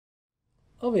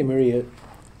Ave Maria,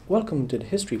 welcome to the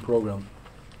History Programme,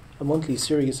 a monthly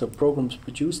series of programmes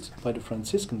produced by the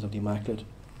Franciscans of the Immaculate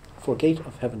for Gate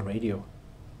of Heaven Radio.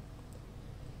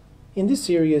 In this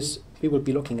series, we will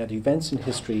be looking at events in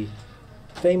history,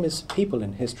 famous people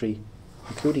in history,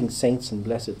 including saints and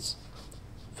blesseds,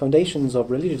 foundations of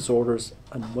religious orders,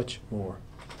 and much more.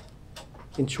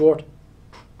 In short,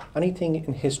 anything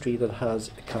in history that has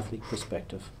a Catholic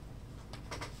perspective.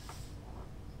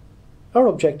 Our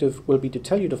objective will be to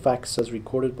tell you the facts as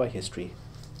recorded by history.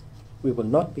 We will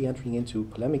not be entering into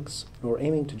polemics nor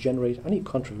aiming to generate any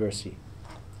controversy.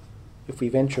 If we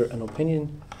venture an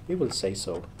opinion, we will say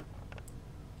so.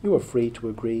 You are free to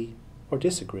agree or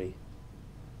disagree.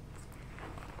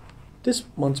 This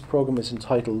month's programme is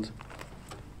entitled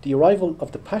The Arrival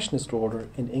of the Passionist Order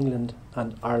in England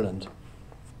and Ireland.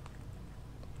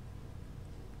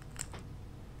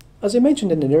 As I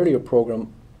mentioned in an earlier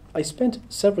programme, I spent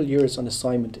several years on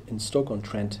assignment in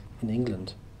Stoke-on-Trent in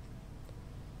England.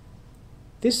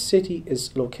 This city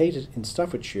is located in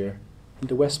Staffordshire in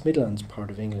the West Midlands part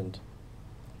of England,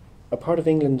 a part of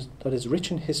England that is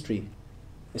rich in history,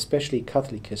 especially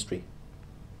Catholic history.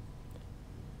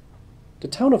 The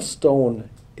town of Stone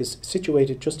is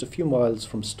situated just a few miles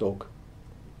from Stoke.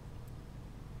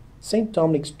 St.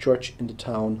 Dominic's Church in the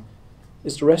town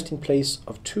is the resting place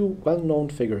of two well-known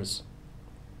figures: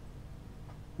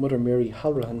 Mother Mary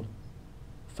Halloran,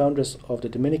 foundress of the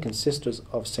Dominican Sisters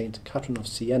of St. Catherine of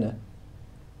Siena,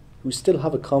 who still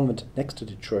have a convent next to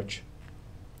the church,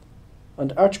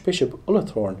 and Archbishop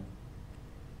Ullathorne,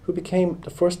 who became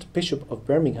the first Bishop of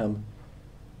Birmingham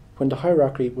when the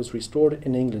hierarchy was restored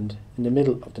in England in the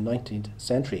middle of the 19th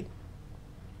century.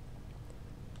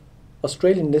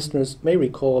 Australian listeners may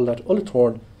recall that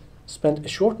Ullathorne spent a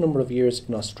short number of years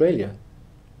in Australia,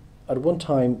 at one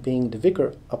time being the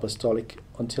Vicar Apostolic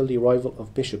until the arrival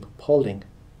of Bishop Paulding.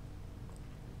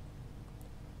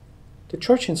 The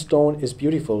church in Stone is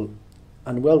beautiful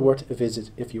and well worth a visit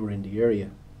if you are in the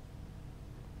area.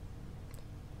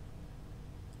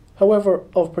 However,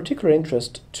 of particular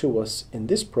interest to us in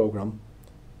this programme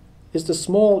is the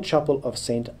small chapel of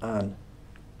St. Anne,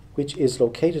 which is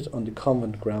located on the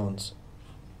convent grounds.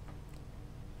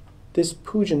 This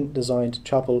Pugin-designed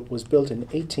chapel was built in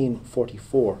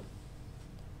 1844.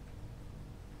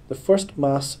 The first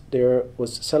Mass there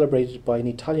was celebrated by an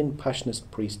Italian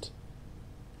Passionist priest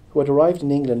who had arrived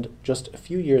in England just a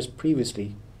few years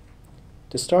previously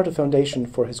to start a foundation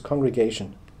for his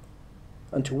congregation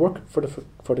and to work for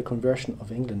the conversion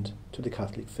of England to the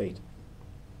Catholic faith.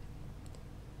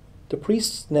 The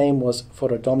priest's name was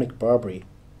Father Dominic Barberi,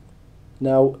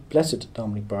 now Blessed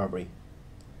Dominic Barberi,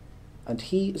 and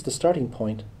he is the starting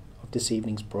point of this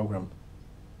evening's programme.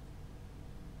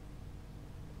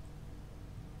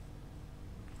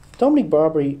 Dominic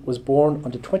Barberi was born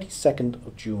on the 22nd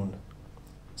of June,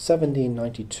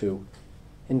 1792,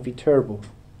 in Viterbo,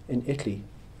 in Italy,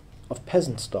 of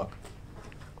peasant stock.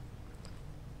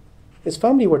 His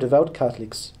family were devout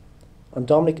Catholics, and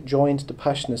Dominic joined the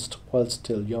Passionists while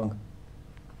still young.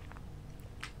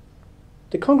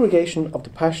 The Congregation of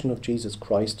the Passion of Jesus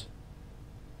Christ,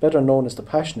 better known as the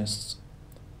Passionists,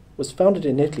 was founded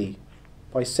in Italy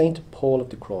by Saint Paul of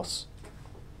the Cross.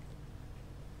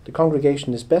 The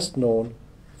congregation is best known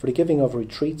for the giving of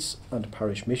retreats and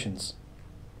parish missions.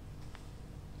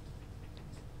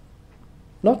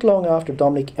 Not long after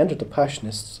Dominic entered the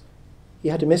Passionists, he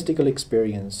had a mystical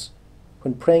experience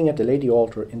when praying at the Lady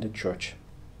Altar in the church.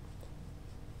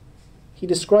 He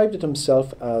described it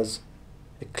himself as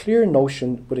a clear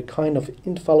notion with a kind of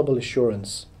infallible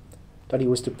assurance that he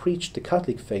was to preach the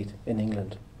Catholic faith in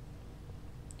England.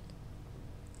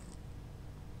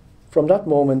 From that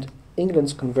moment,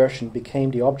 England's conversion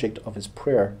became the object of his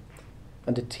prayer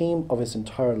and the theme of his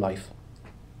entire life.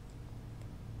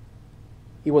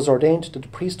 He was ordained to the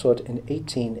priesthood in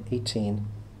 1818.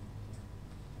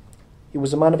 He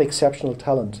was a man of exceptional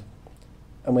talent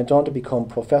and went on to become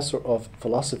Professor of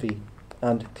Philosophy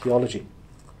and Theology.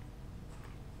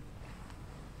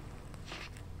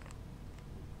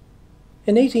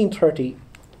 In 1830,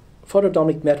 Father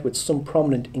Dominic met with some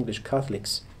prominent English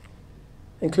Catholics,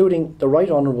 including the Right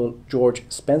Honourable George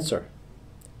Spencer,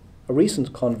 a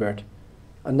recent convert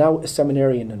and now a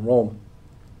seminarian in Rome.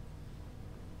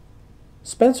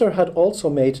 Spencer had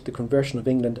also made the conversion of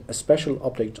England a special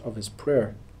object of his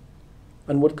prayer,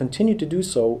 and would continue to do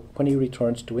so when he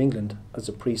returned to England as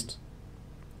a priest.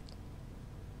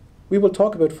 We will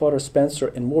talk about Father Spencer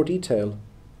in more detail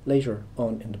later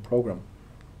on in the programme.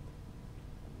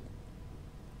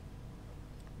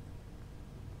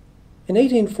 In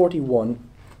 1841,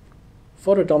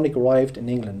 Father Dominic arrived in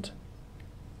England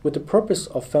with the purpose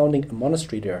of founding a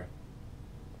monastery there,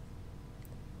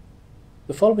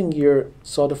 The following year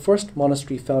saw the first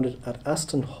monastery founded at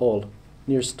Aston Hall,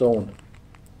 near Stone.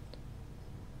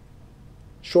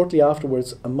 Shortly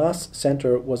afterwards, a Mass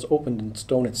centre was opened in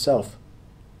Stone itself.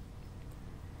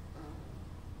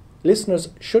 Listeners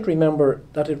should remember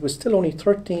that it was still only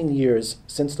 13 years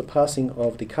since the passing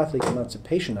of the Catholic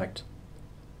Emancipation Act,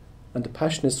 and the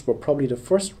Passionists were probably the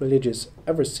first religious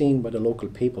ever seen by the local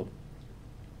people.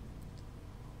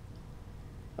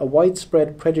 A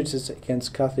widespread prejudice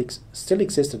against Catholics still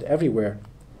existed everywhere,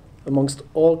 amongst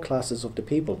all classes of the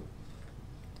people.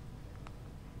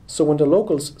 So when the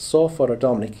locals saw Father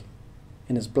Dominic,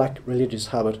 in his black religious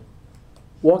habit,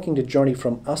 walking the journey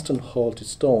from Aston Hall to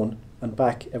Stone and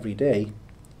back every day,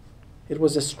 it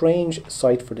was a strange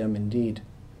sight for them indeed.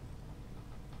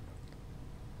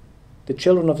 The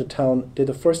children of the town did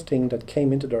the first thing that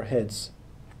came into their heads.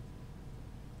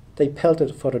 They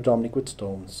pelted Father Dominic with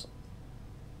stones.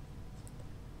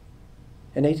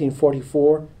 In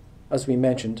 1844, as we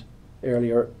mentioned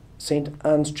earlier, St.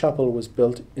 Anne's Chapel was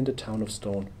built in the town of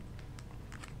Stone.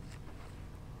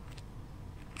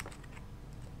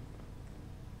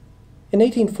 In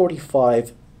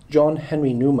 1845, John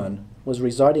Henry Newman was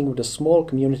residing with a small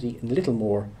community in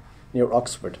Littlemore, near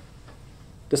Oxford,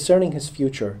 discerning his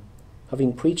future,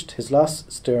 having preached his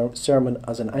last sermon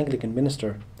as an Anglican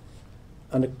minister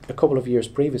and a couple of years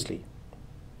previously.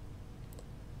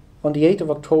 On the 8th of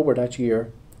October that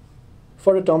year,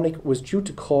 Father Dominic was due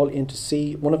to call in to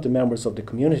see one of the members of the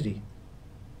community.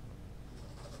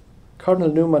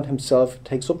 Cardinal Newman himself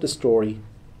takes up the story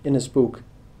in his book,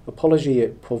 Apologia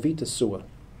Pro Vita Sua.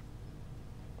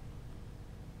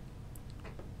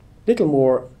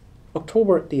 Littlemore,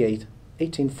 October the 8th,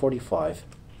 1845.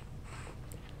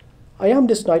 I am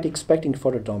this night expecting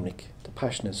Father Dominic, the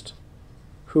Passionist,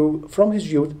 who, from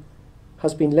his youth,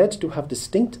 has been led to have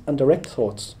distinct and direct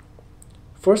thoughts,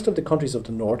 first of the countries of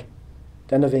the north,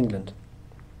 then of England.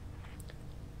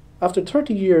 After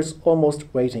 30 years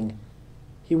almost waiting,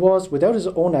 he was, without his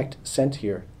own act, sent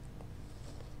here.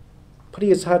 But he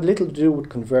has had little to do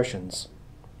with conversions.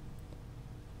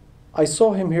 I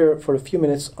saw him here for a few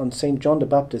minutes on St. John the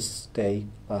Baptist's Day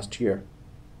last year.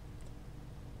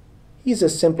 He is a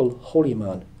simple, holy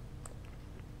man,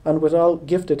 and withal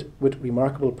gifted with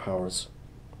remarkable powers.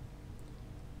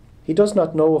 He does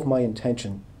not know of my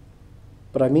intention,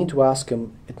 but I mean to ask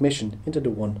him admission into the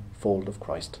one fold of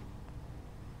Christ.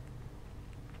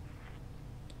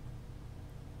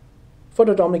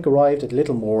 Father Dominic arrived at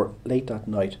Littlemore late that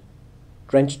night,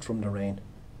 drenched from the rain.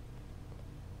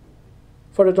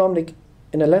 Father Dominic,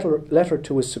 in a letter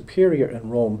to his superior in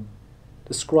Rome,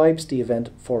 describes the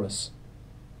event for us.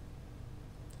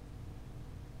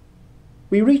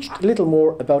 We reached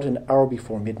Littlemore about an hour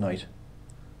before midnight,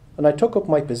 and I took up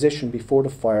my position before the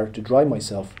fire to dry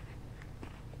myself.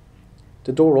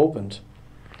 The door opened,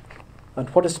 and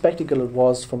what a spectacle it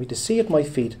was for me to see at my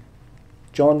feet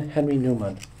John Henry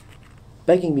Newman,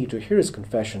 begging me to hear his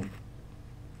confession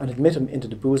and admit him into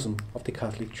the bosom of the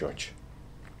Catholic Church.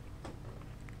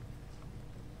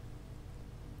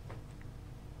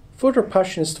 Further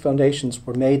Passionist foundations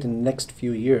were made in the next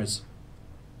few years.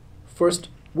 First,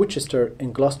 Winchester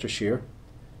in Gloucestershire,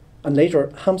 and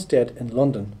later Hampstead in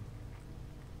London.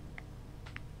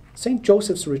 St.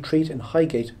 Joseph's Retreat in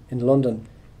Highgate in London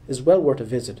is well worth a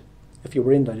visit if you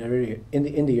were in that area, in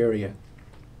the area.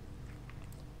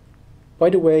 By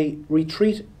the way,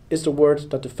 retreat is the word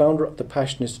that the founder of the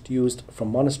Passionists used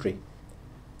from monastery,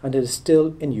 and it is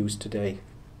still in use today.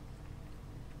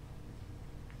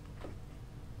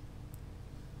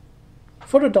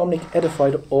 Father Dominic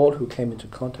edified all who came into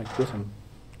contact with him,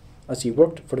 as he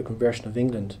worked for the conversion of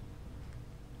England,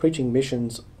 preaching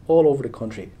missions all over the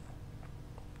country.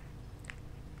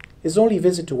 His only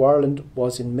visit to Ireland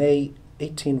was in May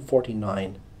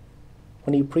 1849,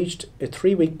 when he preached a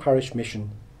 3-week parish mission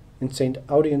in St.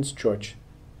 Audian's Church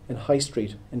in High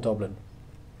Street in Dublin.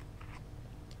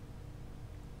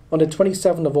 On the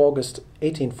 27th of August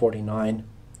 1849,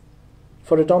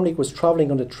 Father Dominic was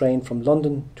travelling on the train from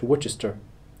London to Winchester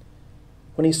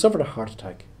when he suffered a heart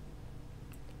attack.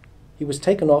 He was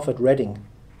taken off at Reading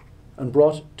and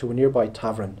brought to a nearby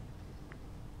tavern,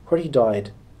 where he died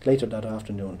later that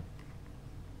afternoon.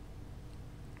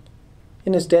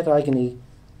 In his death agony,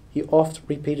 he oft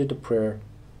repeated the prayer,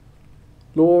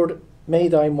 "Lord, may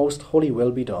thy most holy will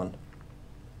be done."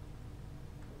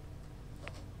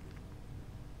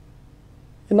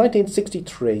 In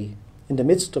 1963, in the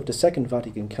midst of the Second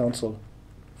Vatican Council,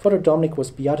 Father Dominic was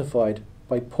beatified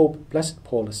by Pope Blessed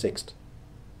Paul VI.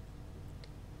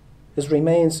 His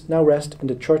remains now rest in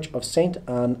the Church of St.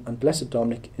 Anne and Blessed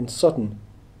Dominic in Sutton,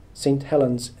 St.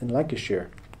 Helens in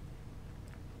Lancashire.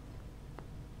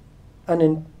 And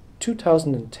in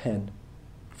 2010,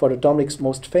 Father Dominic's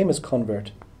most famous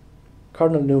convert,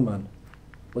 Cardinal Newman,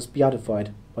 was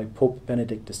beatified by Pope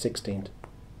Benedict XVI.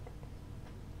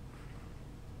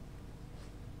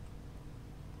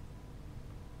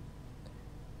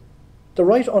 The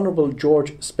Right Honourable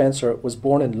George Spencer was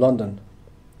born in London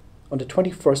on the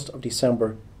 21st of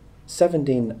December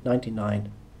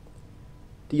 1799,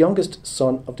 the youngest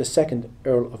son of the second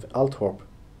Earl of Althorp.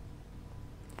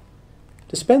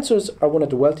 The Spencers are one of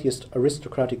the wealthiest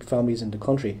aristocratic families in the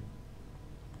country.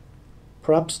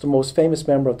 Perhaps the most famous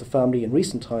member of the family in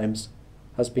recent times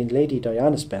has been Lady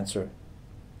Diana Spencer,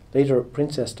 later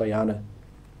Princess Diana,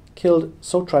 killed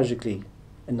so tragically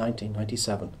in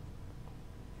 1997.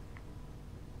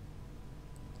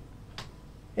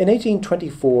 In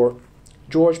 1824,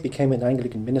 George became an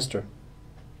Anglican minister.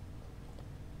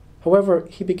 However,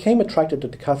 he became attracted to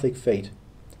the Catholic faith,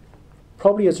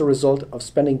 probably as a result of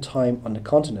spending time on the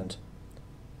continent,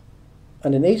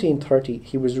 and in 1830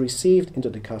 he was received into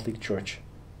the Catholic Church.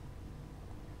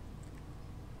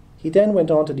 He then went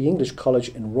on to the English College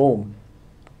in Rome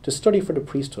to study for the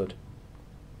priesthood.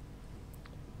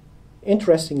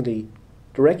 Interestingly,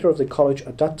 the rector of the college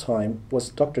at that time was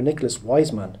Dr. Nicholas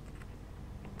Wiseman,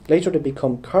 later to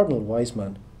become Cardinal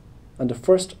Wiseman and the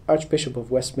first Archbishop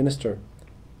of Westminster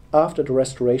after the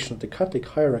restoration of the Catholic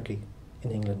hierarchy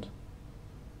in England.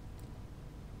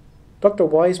 Dr.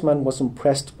 Wiseman was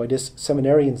impressed by this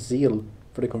seminarian zeal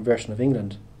for the conversion of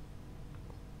England.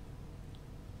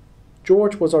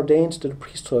 George was ordained to the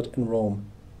priesthood in Rome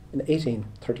in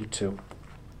 1832.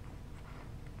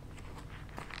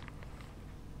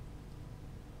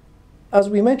 As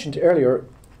we mentioned earlier,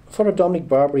 Father Dominic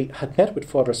Barberi had met with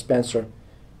Father Spencer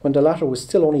when the latter was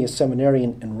still only a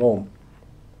seminarian in Rome.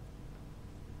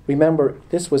 Remember,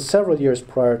 this was several years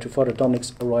prior to Father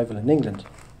Dominic's arrival in England.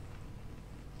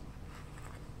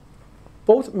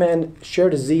 Both men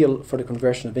shared a zeal for the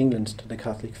conversion of England to the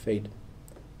Catholic faith.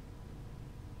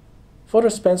 Father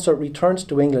Spencer returned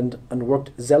to England and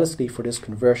worked zealously for this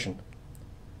conversion,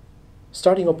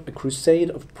 starting up a crusade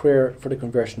of prayer for the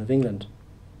conversion of England.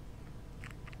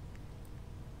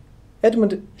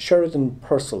 Edmund Sheridan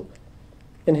Purcell,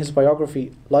 in his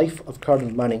biography Life of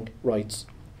Cardinal Manning, writes,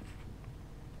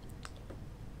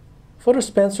 Father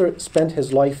Spencer spent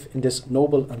his life in this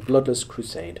noble and bloodless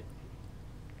crusade.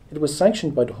 It was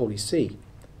sanctioned by the Holy See,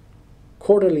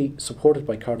 cordially supported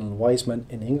by Cardinal Wiseman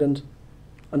in England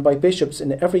and by bishops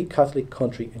in every Catholic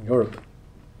country in Europe.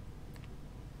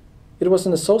 It was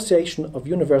an association of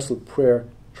universal prayer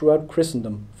throughout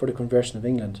Christendom for the conversion of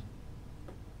England.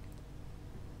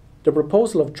 The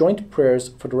proposal of joint prayers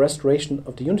for the restoration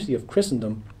of the unity of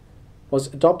Christendom was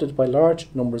adopted by large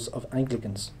numbers of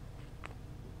Anglicans.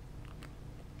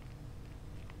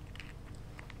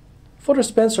 Father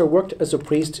Spencer worked as a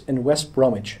priest in West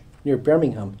Bromwich, near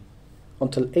Birmingham,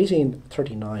 until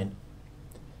 1839,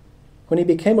 when he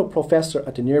became a professor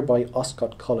at the nearby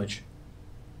Oscott College.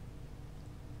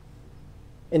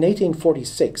 In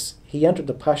 1846, he entered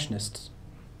the Passionists,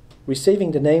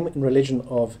 receiving the name in religion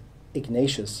of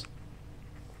Ignatius.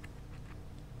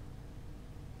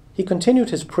 He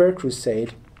continued his prayer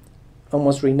crusade and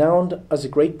was renowned as a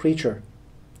great preacher,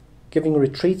 giving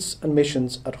retreats and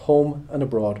missions at home and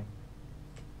abroad.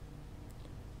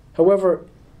 However,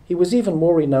 he was even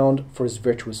more renowned for his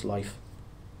virtuous life.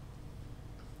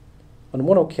 On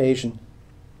one occasion,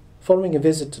 following a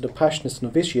visit to the Passionist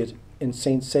novitiate in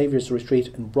St. Saviour's Retreat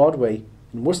in Broadway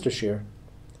in Worcestershire,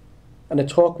 and a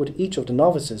talk with each of the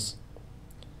novices,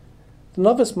 the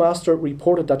novice master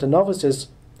reported that the novices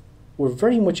were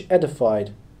very much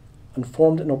edified and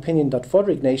formed an opinion that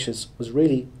Father Ignatius was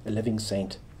really a living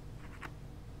saint.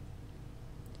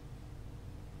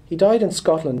 He died in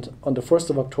Scotland on the 1st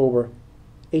of October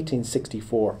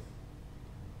 1864.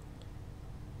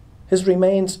 His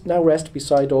remains now rest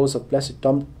beside those of Blessed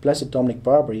Dominic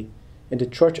Barberi in the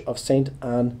Church of St.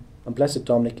 Anne and Blessed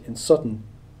Dominic in Sutton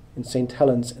in St.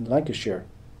 Helens in Lancashire.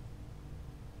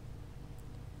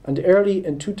 And early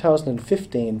in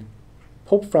 2015,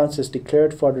 Pope Francis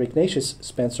declared Father Ignatius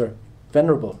Spencer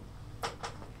venerable,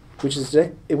 which is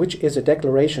a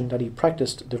declaration that he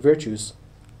practiced the virtues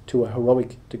to a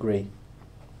heroic degree.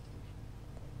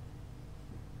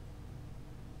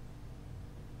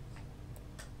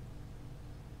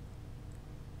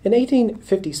 In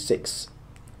 1856,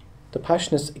 the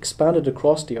Passionists expanded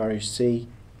across the Irish Sea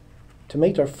to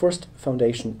make their first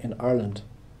foundation in Ireland.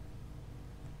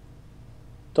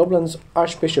 Dublin's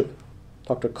Archbishop,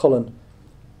 Dr. Cullen,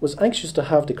 was anxious to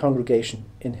have the congregation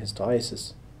in his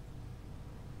diocese.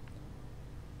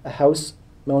 A house,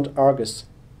 Mount Argus,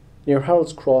 near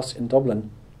Harold's Cross in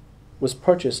Dublin, was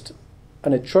purchased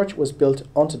and a church was built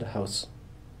onto the house.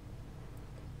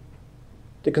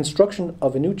 The construction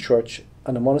of a new church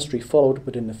and a monastery followed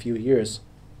within a few years.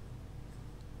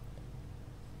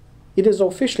 It is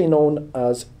officially known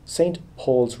as St.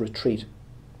 Paul's Retreat,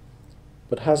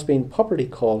 but has been popularly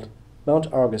called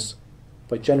Mount Argus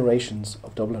by generations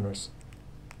of Dubliners.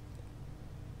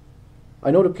 I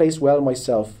know the place well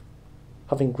myself,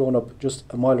 having grown up just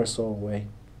a mile or so away.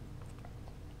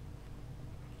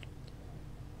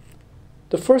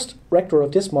 The first rector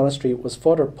of this monastery was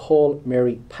Father Paul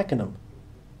Mary Pakenham.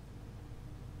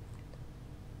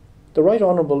 The Right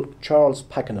Honourable Charles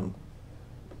Pakenham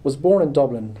was born in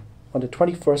Dublin on the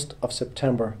 21st of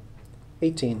September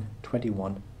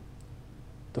 1821,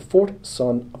 the fourth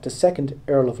son of the second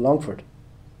Earl of Longford.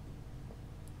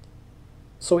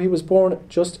 So he was born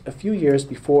just a few years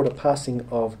before the passing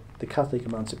of the Catholic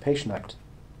Emancipation Act.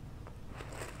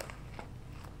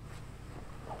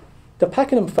 The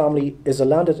Pakenham family is a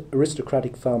landed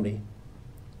aristocratic family,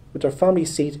 with their family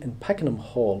seat in Pakenham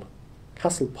Hall,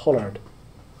 Castle Pollard,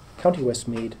 County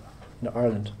Westmeath in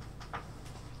Ireland.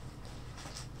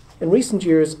 In recent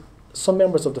years, some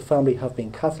members of the family have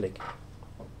been Catholic.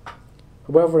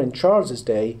 However, in Charles's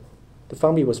day, the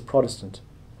family was Protestant,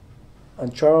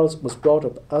 and Charles was brought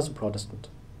up as a Protestant.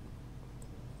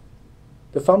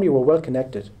 The family were well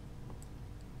connected.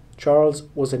 Charles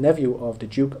was a nephew of the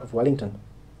Duke of Wellington.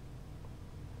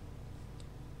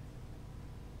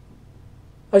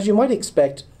 As you might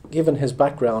expect, given his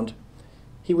background,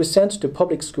 he was sent to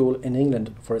public school in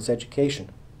England for his education.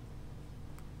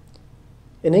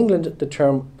 In England, the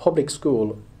term public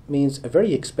school means a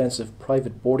very expensive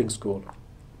private boarding school.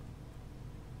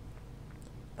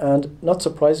 And not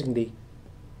surprisingly,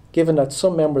 given that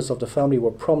some members of the family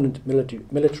were prominent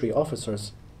military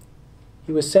officers,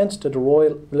 he was sent to the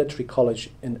Royal Military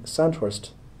College in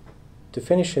Sandhurst to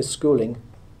finish his schooling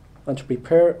and to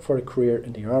prepare for a career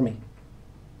in the army.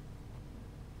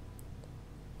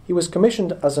 He was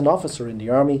commissioned as an officer in the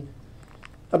army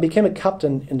and became a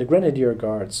captain in the Grenadier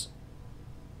Guards.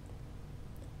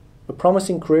 A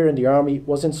promising career in the army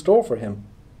was in store for him,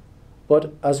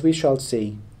 but as we shall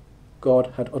see,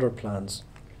 God had other plans.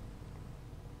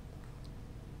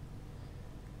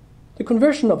 The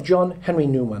conversion of John Henry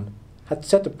Newman had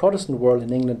set the Protestant world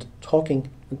in England talking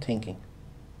and thinking.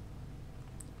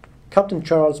 Captain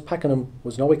Charles Pakenham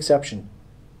was no exception.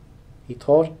 He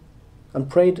thought and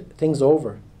prayed things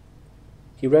over.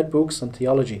 He read books on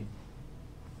theology.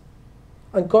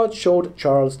 And God showed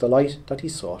Charles the light that he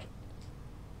sought.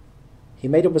 He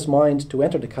made up his mind to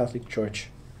enter the Catholic Church.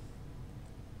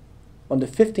 On the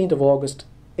 15th of August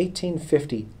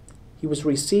 1850, he was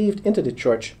received into the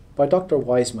church by Dr.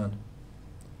 Wiseman,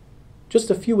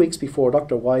 just a few weeks before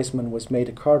Dr. Wiseman was made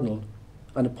a cardinal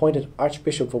and appointed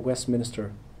Archbishop of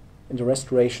Westminster in the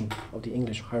restoration of the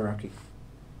English hierarchy.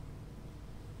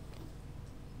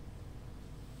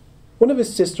 One of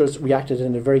his sisters reacted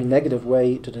in a very negative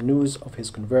way to the news of his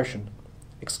conversion,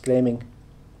 exclaiming,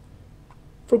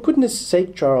 "For goodness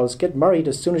sake, Charles, get married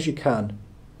as soon as you can,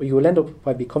 or you will end up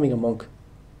by becoming a monk."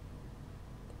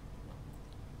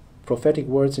 Prophetic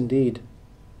words indeed.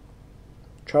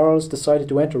 Charles decided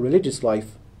to enter religious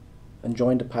life and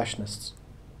join the Passionists,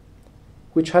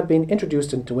 which had been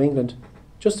introduced into England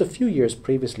just a few years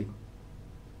previously.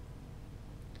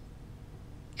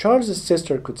 Charles's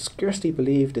sister could scarcely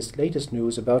believe this latest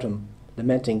news about him,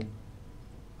 lamenting,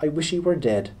 "I wish he were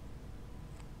dead."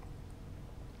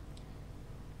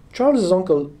 Charles's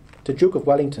uncle, the Duke of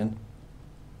Wellington,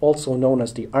 also known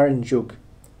as the Iron Duke,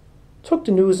 took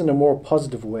the news in a more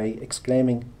positive way,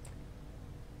 exclaiming,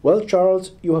 "Well,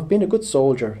 Charles, you have been a good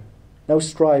soldier. Now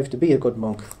strive to be a good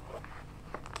monk."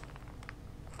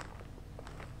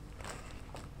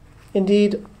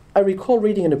 Indeed, I recall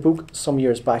reading in a book some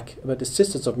years back about the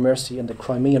Sisters of Mercy and the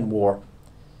Crimean War,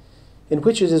 in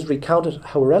which it is recounted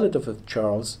how a relative of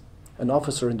Charles, an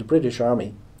officer in the British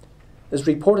Army, is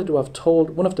reported to have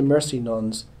told one of the Mercy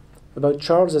nuns about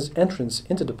Charles's entrance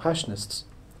into the Passionists,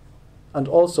 and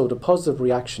also the positive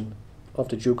reaction of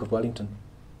the Duke of Wellington.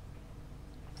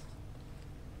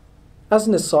 As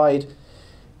an aside,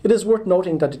 it is worth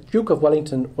noting that the Duke of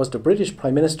Wellington was the British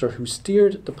Prime Minister who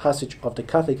steered the passage of the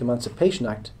Catholic Emancipation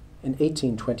Act in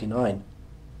 1829.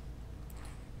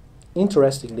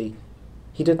 Interestingly,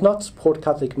 he did not support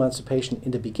Catholic emancipation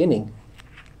in the beginning,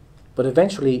 but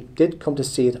eventually did come to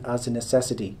see it as a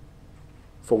necessity,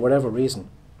 for whatever reason.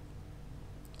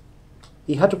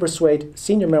 He had to persuade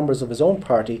senior members of his own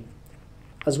party,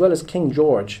 as well as King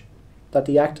George, that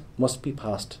the act must be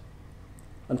passed,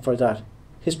 and for that,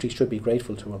 history should be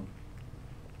grateful to him.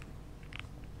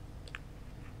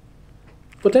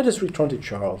 But let us return to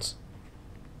Charles.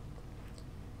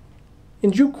 In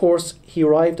due course, he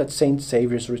arrived at St.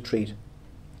 Saviour's Retreat,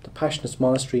 the Passionist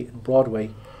monastery in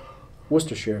Broadway,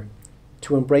 Worcestershire,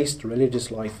 to embrace the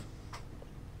religious life.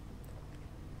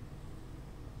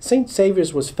 St.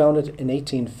 Saviour's was founded in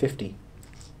 1850,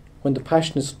 when the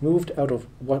Passionists moved out of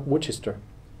Worcester.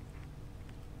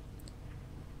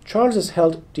 Charles's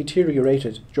health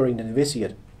deteriorated during the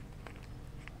novitiate,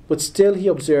 but still he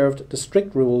observed the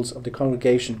strict rules of the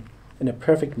congregation in a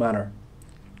perfect manner,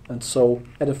 and so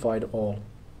edified all.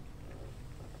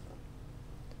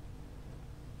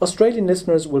 Australian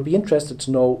listeners will be interested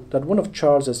to know that one of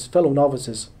Charles's fellow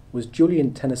novices was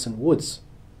Julian Tennyson Woods,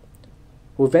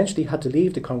 who eventually had to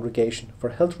leave the congregation for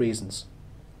health reasons.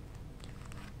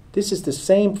 This is the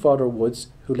same Father Woods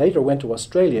who later went to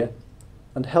Australia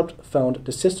and helped found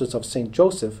the Sisters of St.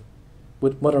 Joseph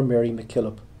with Mother Mary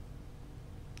MacKillop.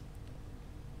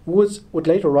 Woods would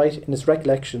later write in his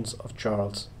recollections of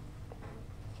Charles.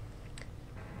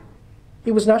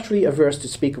 He was naturally averse to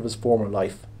speak of his former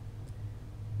life.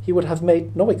 He would have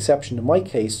made no exception in my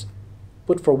case,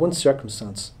 but for one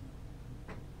circumstance.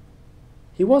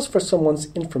 He was for someone's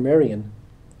infirmarian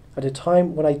at a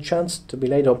time when I chanced to be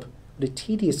laid up with a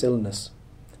tedious illness,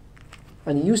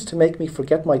 and he used to make me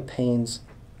forget my pains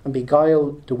and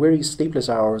beguile the weary sleepless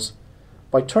hours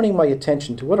by turning my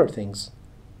attention to other things.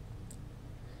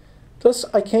 Thus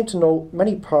I came to know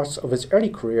many parts of his early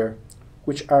career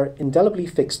which are indelibly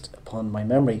fixed upon my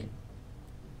memory.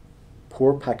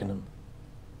 Poor Pakenham!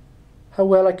 How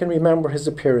well I can remember his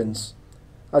appearance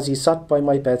as he sat by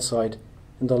my bedside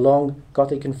in the long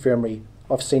Gothic infirmary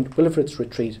of St. Wilfrid's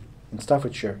Retreat in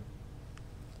Staffordshire.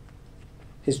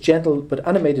 His gentle but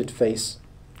animated face,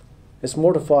 his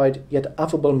mortified yet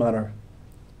affable manner,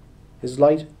 his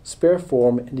light, spare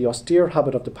form in the austere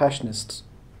habit of the Passionists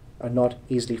are not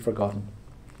easily forgotten.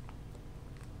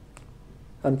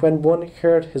 And when one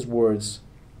heard his words,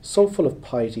 so full of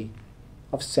piety,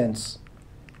 of sense,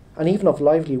 and even of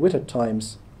lively wit at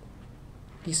times,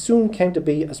 he soon came to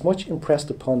be as much impressed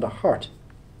upon the heart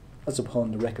as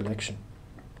upon the recollection.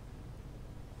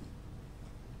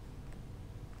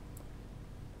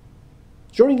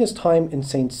 During his time in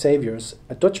St. Saviour's,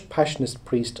 a Dutch Passionist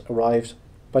priest arrived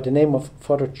by the name of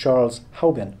Father Charles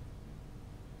Houben,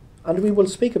 and we will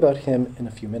speak about him in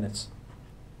a few minutes.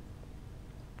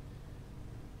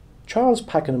 Charles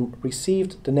Pakenham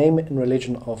received the name in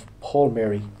religion of Paul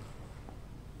Mary,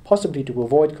 possibly to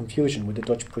avoid confusion with the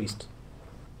Dutch priest.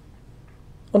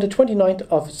 On the 29th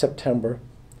of September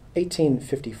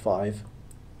 1855,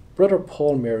 Brother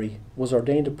Paul Mary was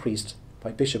ordained a priest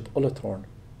by Bishop Ullathorne.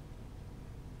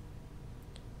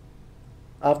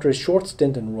 After a short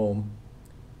stint in Rome,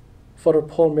 Father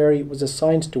Paul Mary was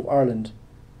assigned to Ireland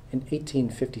in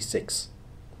 1856,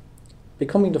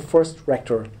 becoming the first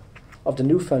rector of the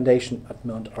new foundation at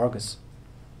Mount Argus.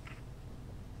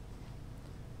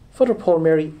 Father Paul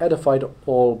Mary edified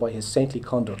all by his saintly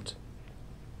conduct.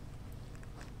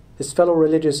 His fellow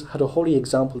religious had a holy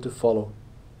example to follow,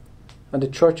 and the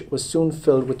church was soon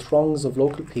filled with throngs of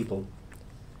local people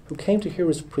who came to hear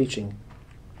his preaching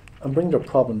and bring their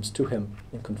problems to him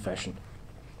in confession.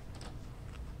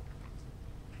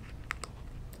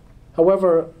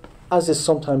 However, as is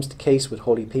sometimes the case with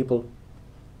holy people,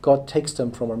 God takes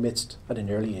them from our midst at an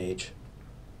early age.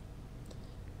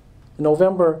 In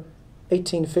November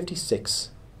 1856,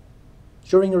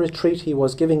 during a retreat he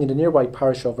was giving in the nearby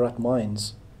parish of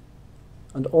Rathmines,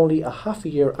 and only a half a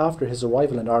year after his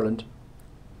arrival in Ireland,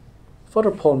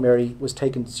 Father Paul Mary was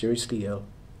taken seriously ill.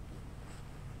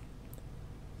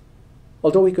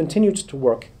 Although he continued to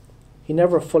work, he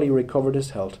never fully recovered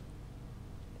his health.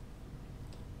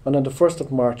 And on the 1st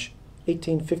of March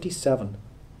 1857,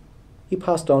 he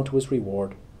passed on to his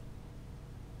reward.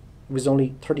 He was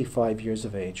only 35 years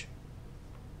of age.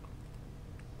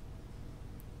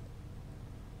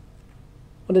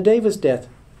 On the day of his death,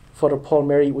 Father Paul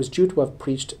Mary was due to have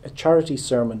preached a charity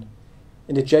sermon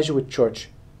in the Jesuit church,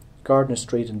 Gardiner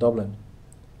Street in Dublin,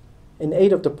 in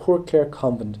aid of the Poor Clare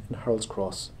Convent in Harold's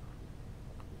Cross.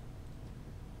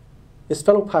 His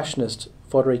fellow Passionist,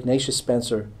 Father Ignatius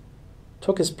Spencer,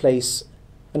 took his place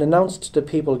and announced to the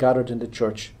people gathered in the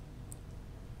church,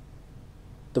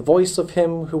 "The voice of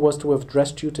him who was to have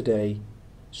addressed you today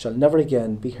shall never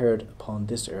again be heard upon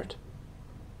this earth."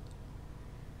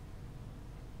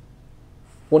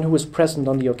 One who was present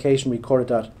on the occasion recorded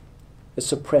that a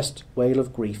suppressed wail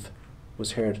of grief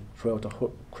was heard throughout the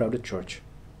crowded church.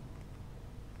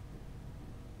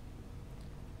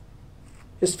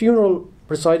 His funeral,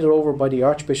 presided over by the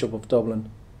Archbishop of Dublin,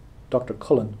 Dr.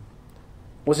 Cullen,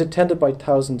 was attended by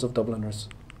thousands of Dubliners.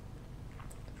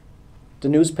 The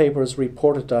newspapers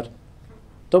reported that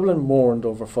Dublin mourned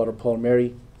over Father Paul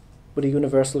Mary with a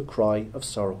universal cry of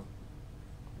sorrow.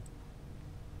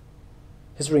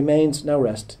 His remains now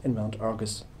rest in Mount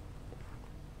Argus.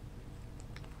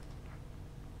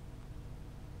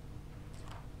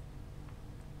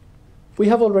 We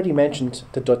have already mentioned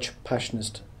the Dutch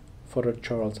Passionist, Father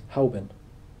Charles Houben.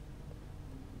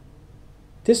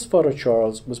 This Father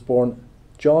Charles was born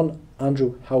John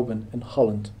Andrew Houben in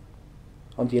Holland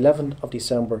on the 11th of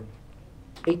December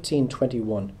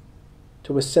 1821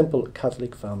 to a simple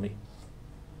Catholic family.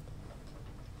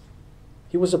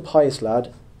 He was a pious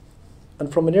lad,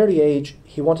 and from an early age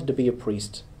he wanted to be a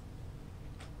priest.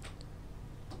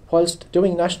 Whilst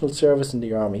doing national service in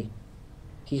the army,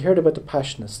 he heard about the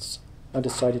Passionists and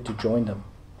decided to join them.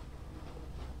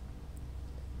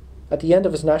 At the end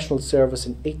of his national service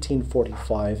in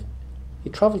 1845, he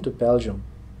travelled to Belgium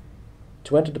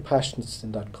to enter the Passionists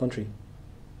in that country,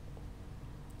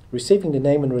 receiving the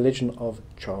name and religion of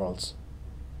Charles.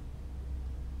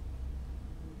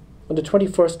 On the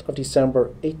 21st of December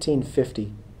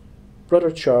 1850,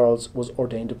 Brother Charles was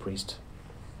ordained a priest.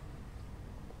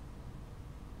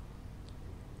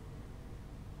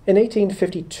 In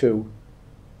 1852,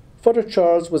 Father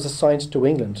Charles was assigned to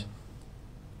England,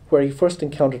 where he first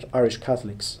encountered Irish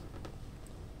Catholics,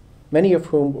 many of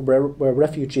whom were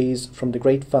refugees from the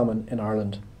Great Famine in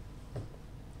Ireland.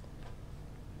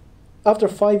 After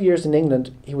 5 years in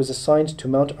England, he was assigned to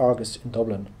Mount Argus in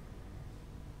Dublin.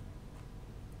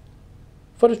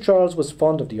 Father Charles was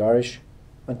fond of the Irish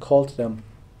and called them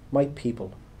 "my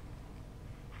people."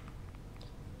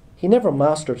 He never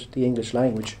mastered the English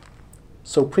language,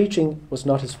 so preaching was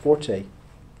not his forte.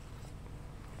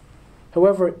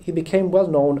 However, he became well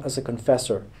known as a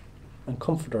confessor and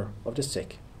comforter of the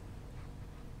sick.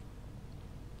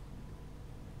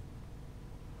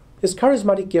 His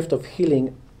charismatic gift of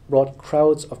healing brought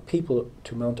crowds of people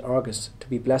to Mount Argus to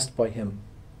be blessed by him,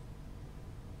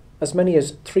 as many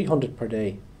as 300 per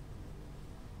day.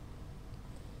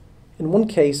 In one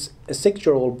case, a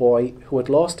 6-year-old boy who had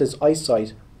lost his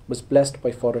eyesight was blessed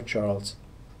by Father Charles.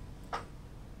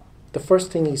 The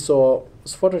first thing he saw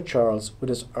was Father Charles with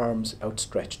his arms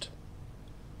outstretched.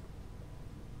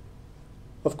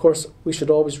 Of course, we should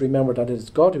always remember that it is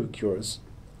God who cures,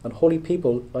 and holy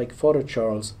people like Father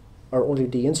Charles are only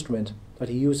the instrument that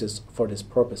he uses for this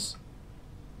purpose.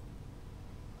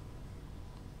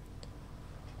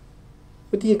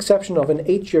 With the exception of an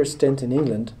 8-year stint in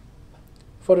England,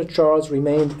 Father Charles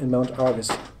remained in Mount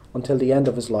Argus until the end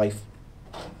of his life.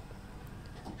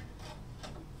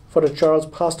 Father Charles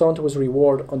passed on to his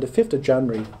reward on the 5th of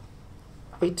January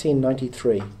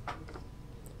 1893.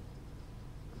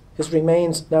 His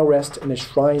remains now rest in a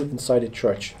shrine inside a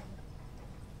church.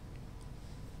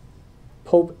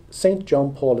 Pope St.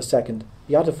 John Paul II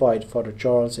beatified Father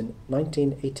Charles in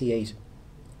 1988.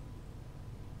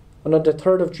 And on the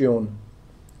 3rd of June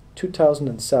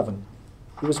 2007,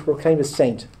 he was proclaimed a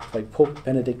saint by Pope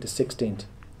Benedict XVI.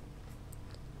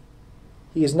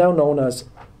 He is now known as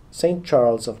St.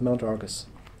 Charles of Mount Argus.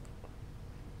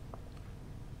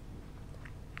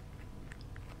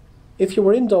 If you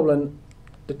were in Dublin,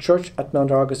 the church at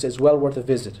Mount Argus is well worth a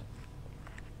visit.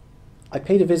 I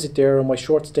paid a visit there on my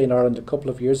short stay in Ireland a couple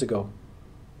of years ago.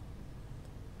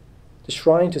 The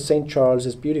shrine to St. Charles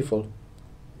is beautiful,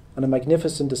 and a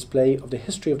magnificent display of the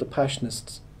history of the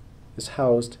Passionists is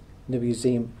housed in the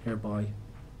museum nearby.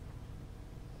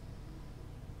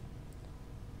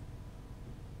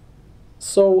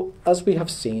 So, as we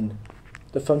have seen,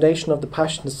 the foundation of the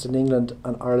Passionists in England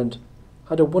and Ireland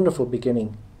had a wonderful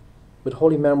beginning, with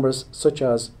holy members such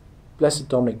as Blessed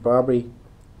Dominic Barberi,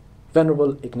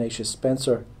 Venerable Ignatius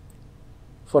Spencer,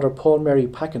 Father Mary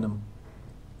Pakenham,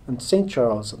 and St.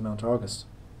 Charles of Mount Argus.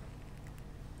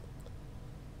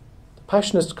 The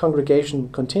Passionist congregation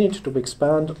continued to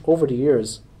expand over the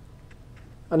years,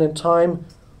 and in time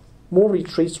more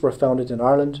retreats were founded in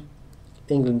Ireland,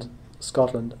 England,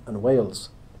 Scotland and Wales.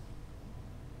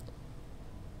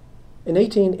 In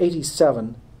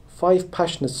 1887, 5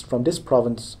 Passionists from this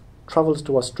province travelled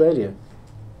to Australia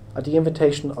at the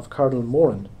invitation of Cardinal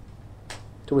Moran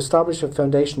to establish a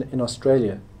foundation in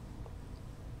Australia.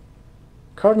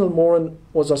 Cardinal Moran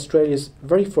was Australia's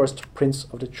very first Prince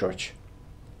of the Church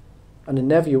and a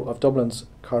nephew of Dublin's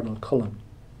Cardinal Cullen.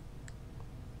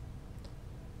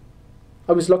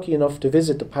 I was lucky enough to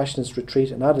visit the Passionist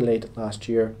retreat in Adelaide last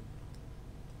year.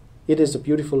 It is a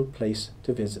beautiful place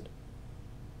to visit.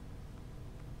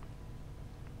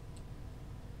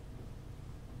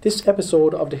 This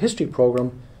episode of the History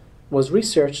Programme was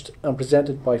researched and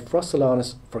presented by Fra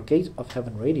Solanus for Gate of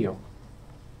Heaven Radio.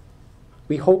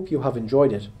 We hope you have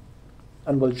enjoyed it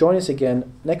and will join us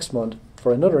again next month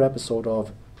for another episode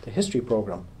of the History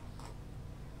Programme.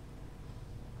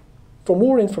 For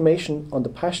more information on the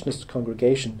Passionist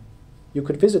congregation, you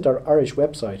could visit our Irish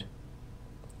website,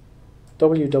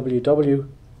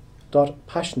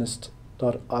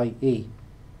 www.passionist.ie.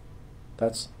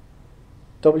 That's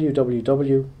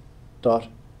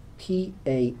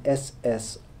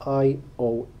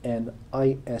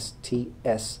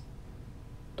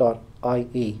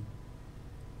www.passionist.ie.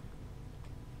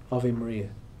 Ave Maria.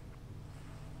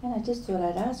 And I just thought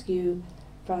I'd ask you,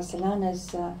 Fra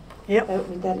Solanus, Yep.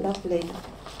 with that lovely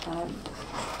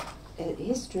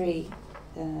history.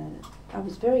 I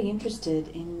was very interested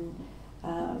in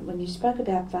when you spoke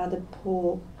about Father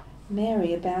Paul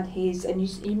Mary, about his, and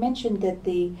you mentioned that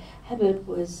the habit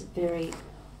was very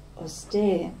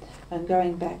austere. And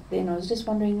going back then, I was just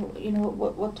wondering, you know,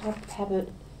 what type of habit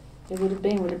it would have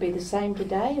been. Would it be the same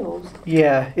today, or?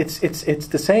 Yeah, it's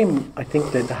the same. I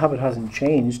think that the habit hasn't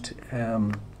changed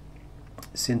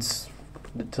since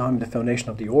the time of the foundation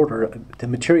of the order. The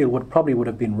material would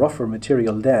have been rougher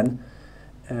material then.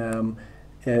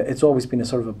 It's always been a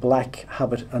sort of a black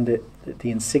habit, and the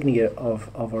insignia of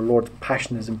our Lord's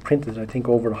Passion is imprinted, I think,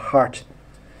 over the heart.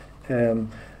 And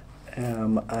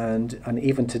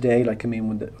even today, like, I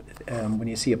mean, when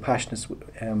you see a Passionist,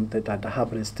 that the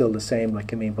habit is still the same,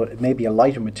 like, I mean, but it may be a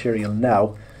lighter material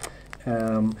now.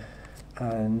 And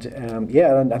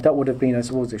that would have been, I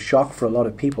suppose, a shock for a lot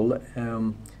of people,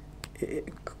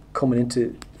 coming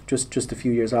into just a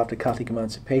few years after Catholic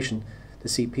Emancipation, to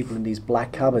see people in these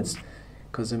black habits.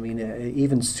 Because, I mean,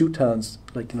 even soutanes,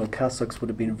 like, you know, cassocks would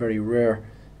have been very rare,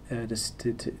 even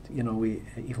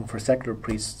for secular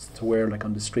priests to wear, like,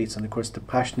 on the streets. And of course the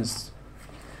Passionists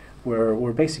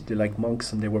were basically like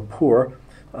monks, and they were poor.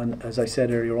 And as I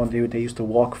said earlier on, they used to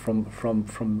walk from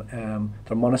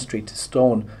their monastery to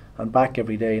Stone and back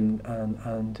every day,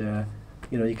 and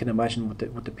you know, you can imagine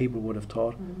what the people would have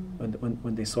thought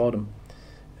when they saw them.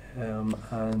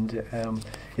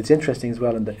 It's interesting as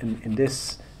well in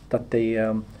this that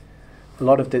a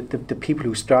lot of the people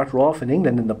who started off in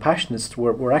England in the Passionists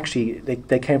were actually,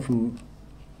 they came from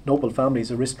noble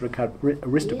families,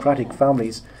 aristocratic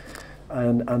families,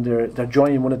 and they're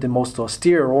joining one of the most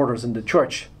austere orders in the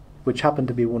church, which happened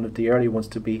to be one of the early ones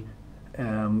to be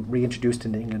reintroduced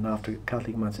into England after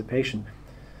Catholic Emancipation.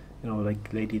 You know,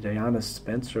 like Lady Ignatius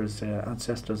Spencer's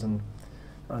ancestors, and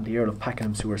the Earl of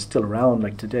Pakenham's, who are still around,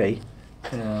 like today.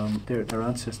 Their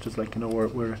ancestors, like, you know,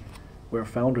 were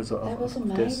founders of this. That was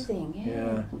amazing.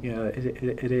 Yeah.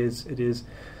 It is.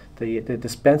 The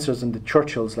Spencers and the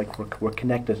Churchills, like, were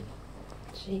connected.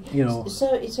 Gee. You know.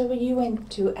 So when you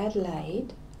went to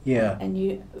Adelaide, yeah,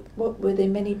 and were there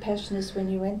many Passionists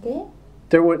when you went there?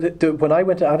 There were. When I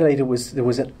went to Adelaide, there was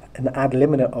an ad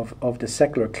limina of the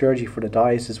secular clergy for the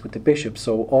diocese with the bishops,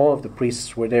 so all of the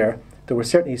priests were there. There were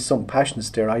certainly some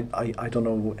Passionists there. I don't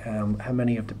know how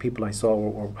many of the people I saw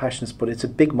were Passionists, but it's a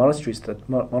big monastery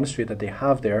that they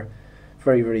have there,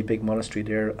 very, very big monastery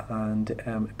there, and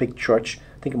a big church.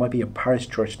 I think it might be a parish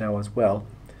church now as well.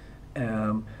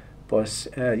 But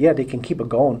they can keep it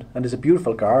going, and there's a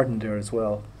beautiful garden there as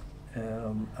well.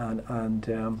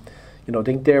 You know, I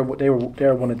think they're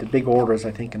one of the big orders,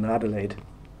 I think, in Adelaide.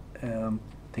 I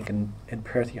think in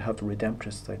Perth you have the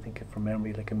Redemptorists, I think, from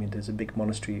memory. Like, I mean, there's a big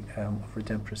monastery of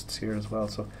Redemptorists here as well,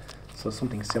 so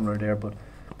something similar there. But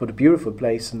a beautiful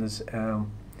place, and there's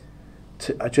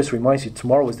I just reminds you,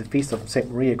 tomorrow is the feast of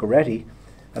St. Maria Goretti,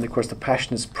 and of course the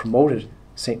Passionists promoted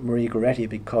St. Maria Goretti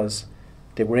because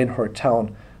they were in her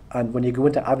town. And when you go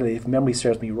into Adelaide, if memory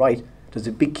serves me right, there's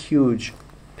a big, huge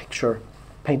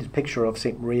painted picture of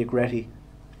St. Maria Goretti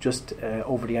just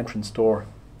over the entrance door.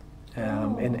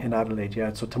 In Adelaide,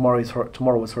 yeah. So tomorrow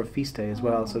was her feast day as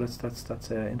well. So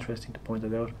that's interesting to point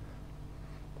it out.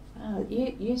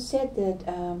 You said that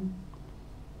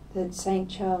St.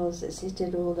 Charles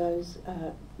assisted all those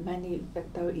mainly,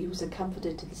 though he was a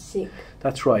comforter to the sick.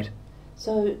 That's right.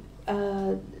 So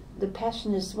the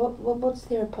Passionists, what's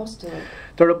their apostolate?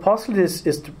 Their apostolate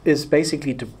is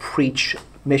basically to preach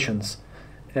missions.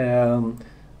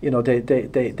 You know,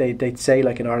 they'd say,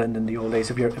 like in Ireland in the old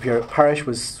days, if your parish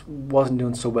wasn't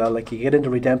doing so well, like, you get into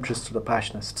Redemptorists or the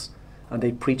Passionists, and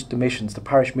they preached the missions. The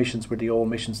parish missions were the old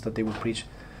missions that they would preach,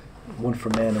 one for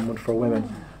men and one for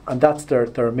women, and that's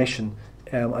their mission.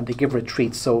 And they give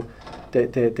retreats. So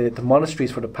the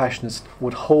monasteries for the Passionists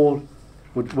would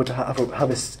have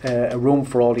a room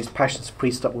for all these Passionist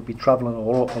priests that would be travelling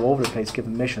all over the place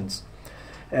giving missions.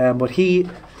 But he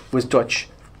was Dutch.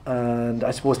 And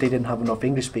I suppose they didn't have enough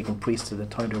English-speaking priests at the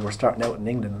time. They were starting out in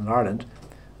England and Ireland,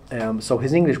 so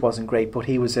his English wasn't great. But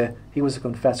he was a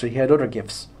confessor. He had other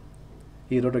gifts.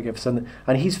 And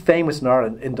he's famous in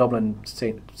Ireland, in Dublin.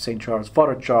 St. Charles,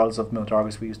 Father Charles of Mount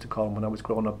Argus, we used to call him when I was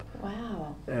growing up. Wow.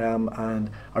 Wow. And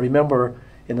I remember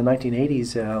in the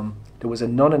 1980s, there was a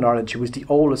nun in Ireland. She was the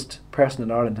oldest person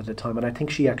in Ireland at the time, and I think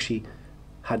she actually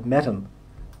had met him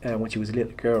when she was a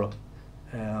little girl.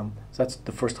 So that's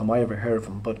the first time I ever heard of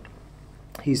him. But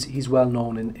he's well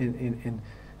known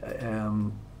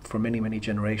for many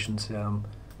generations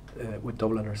with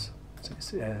Dubliners.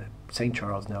 St.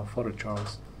 Charles now, Father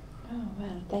Charles. Oh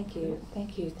wow! Thank you,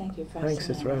 Fra Thanks,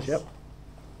 Sister Rose. Yep.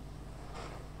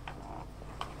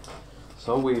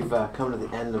 So we've come to the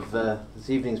end of this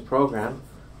evening's program.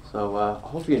 So I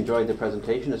hope you enjoyed the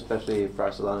presentation, especially Fra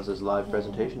Solanus' live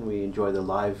presentation. We enjoy the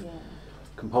live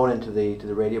component to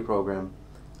the radio program.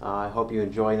 I hope you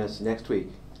join us next week.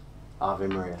 Ave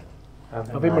Maria.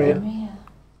 Ave Maria.